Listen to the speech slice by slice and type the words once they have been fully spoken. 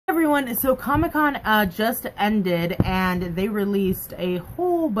everyone, so Comic-Con just ended and they released a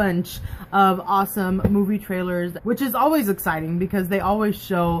whole bunch of awesome movie trailers, which is always exciting because they always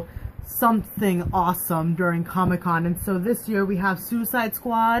show something awesome during Comic-Con. And so this year we have Suicide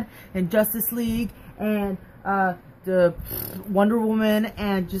Squad and Justice League and the Wonder Woman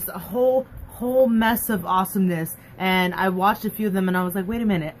and just a whole mess of awesomeness. And I watched a few of them and I was like, wait a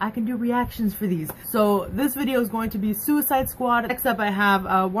minute, I can do reactions for these. So this video is going to be Suicide Squad. Next up I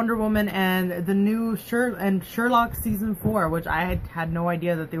have Wonder Woman and the new Sherlock season 4, which I had no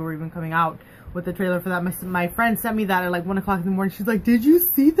idea that they were even coming out with the trailer for that. My friend sent me that at like 1 o'clock in the morning. She's like, did you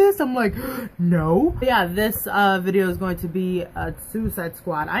see this? I'm like, no. But yeah, this video is going to be Suicide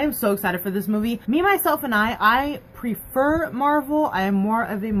Squad. I am so excited for this movie. Me, myself, and I prefer Marvel. I am more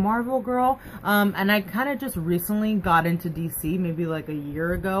of a Marvel girl. And I kind of just recently got into DC, maybe like a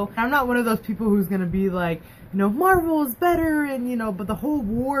year ago. I'm not one of those people who's gonna be like, you know, Marvel is better and, you know, but the whole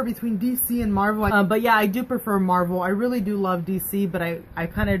war between DC and Marvel. But yeah, I do prefer Marvel. I really do love DC, but I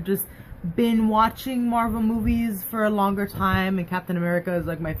kind of just been watching Marvel movies for a longer time, and Captain America is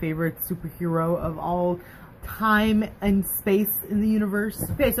like my favorite superhero of all time and space in the universe.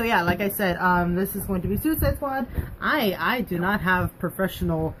 Okay, so yeah, like I said, this is going to be Suicide Squad. I do not have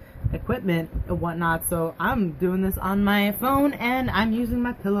professional equipment and whatnot, so I'm doing this on my phone and I'm using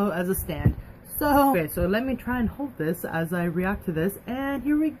my pillow as a stand. So, okay, so let me try and hold this as I react to this, and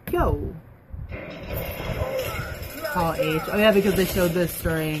here we go. Hall H. Oh yeah, because they showed this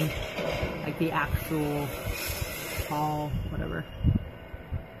during like the actual hall, whatever.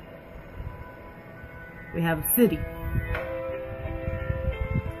 We have City.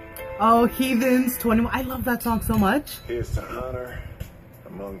 Oh, Heathens 21. I love that song so much. Here's to honor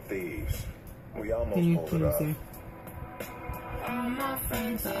among thieves. We almost pulled it off. All my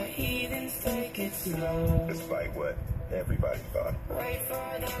friends are heathens, take it slow. Despite what everybody thought. Wait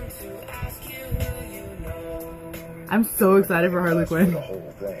for them to ask you who you know. I'm so excited for Harley Quinn. The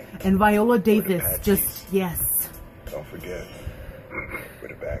whole thing. And Viola Davis, just yes. Don't forget, we're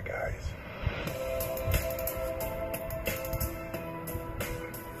the bad guys.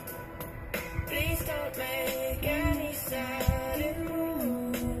 Please don't make any sudden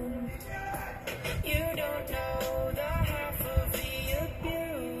moves. You don't know the half of the abuse.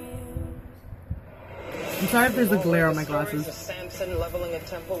 I'm sorry if there's a glare on my glasses. Samson leveling a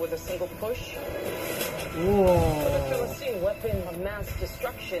temple with a single push. Whoa. Or the Philistine weapon of mass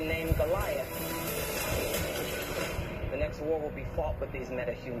destruction named Goliath. The next war will be fought with these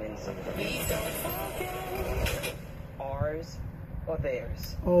metahumans. Please don't forget. Ours or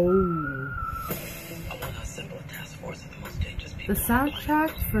theirs. Oh. The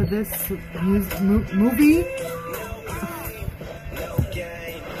soundtrack for this movie.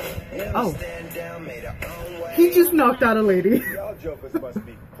 Oh. He just knocked out a lady. Y'all jokers must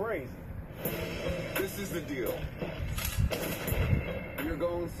be crazy. This is the deal. You're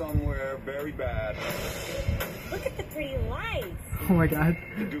going somewhere very bad. Look at the pretty lights. Oh my god.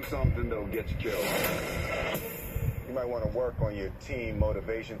 You do something that'll get you killed. You might want to work on your team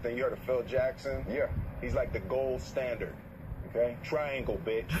motivation thing. You heard of Phil Jackson? Yeah. He's like the gold standard. Okay? Triangle,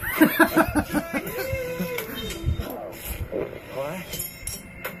 bitch. What?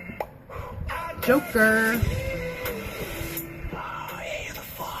 Joker. Oh, yeah, you're the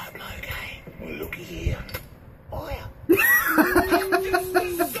fire bloke, eh? Well, looky here. Oh, yeah.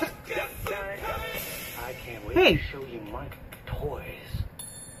 I can't wait to show you my toys.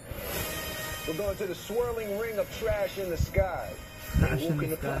 We're going to the swirling ring of trash in the sky. Trash in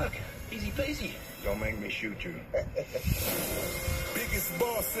the sky. Easy peasy. Don't make me shoot you. Biggest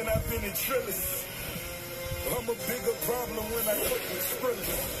boss and I've been in Trillis. I'm a bigger problem when I put the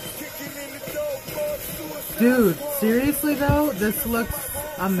kicking in the door. Dude, seriously though, this looks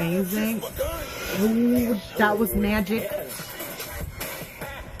amazing. Ooh, that was magic.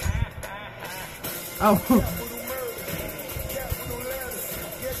 Oh.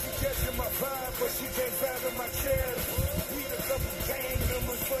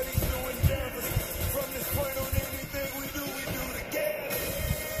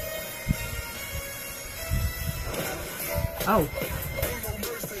 Oh.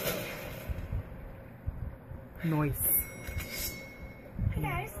 Noise. Hey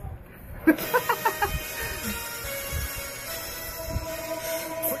guys. Forgive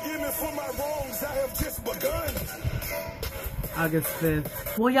me for my wrongs, I have just begun. August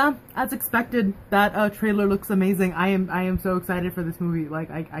 5th. Well, yeah, as expected, that trailer looks amazing. I am so excited for this movie. Like,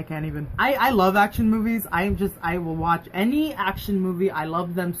 I can't even. I love action movies. I will watch any action movie. I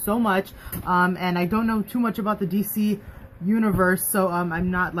love them so much. And I don't know too much about the DC universe, so I'm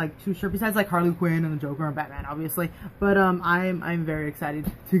not like too sure, besides like Harley Quinn and the Joker and Batman obviously, but I'm very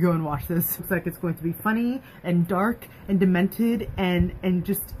excited to go and watch this. Looks like it's going to be funny and dark and demented and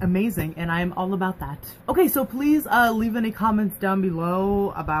just amazing, and I'm all about that. Okay, so please leave any comments down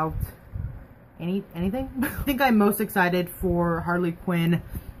below about anything. I think I'm most excited for Harley Quinn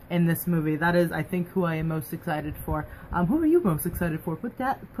in this movie. That is, I think, who I am most excited for. Who are you most excited for? Put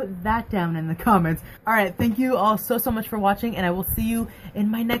that down in the comments. Alright, thank you all so much for watching, and I will see you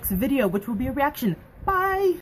in my next video, which will be a reaction. Bye!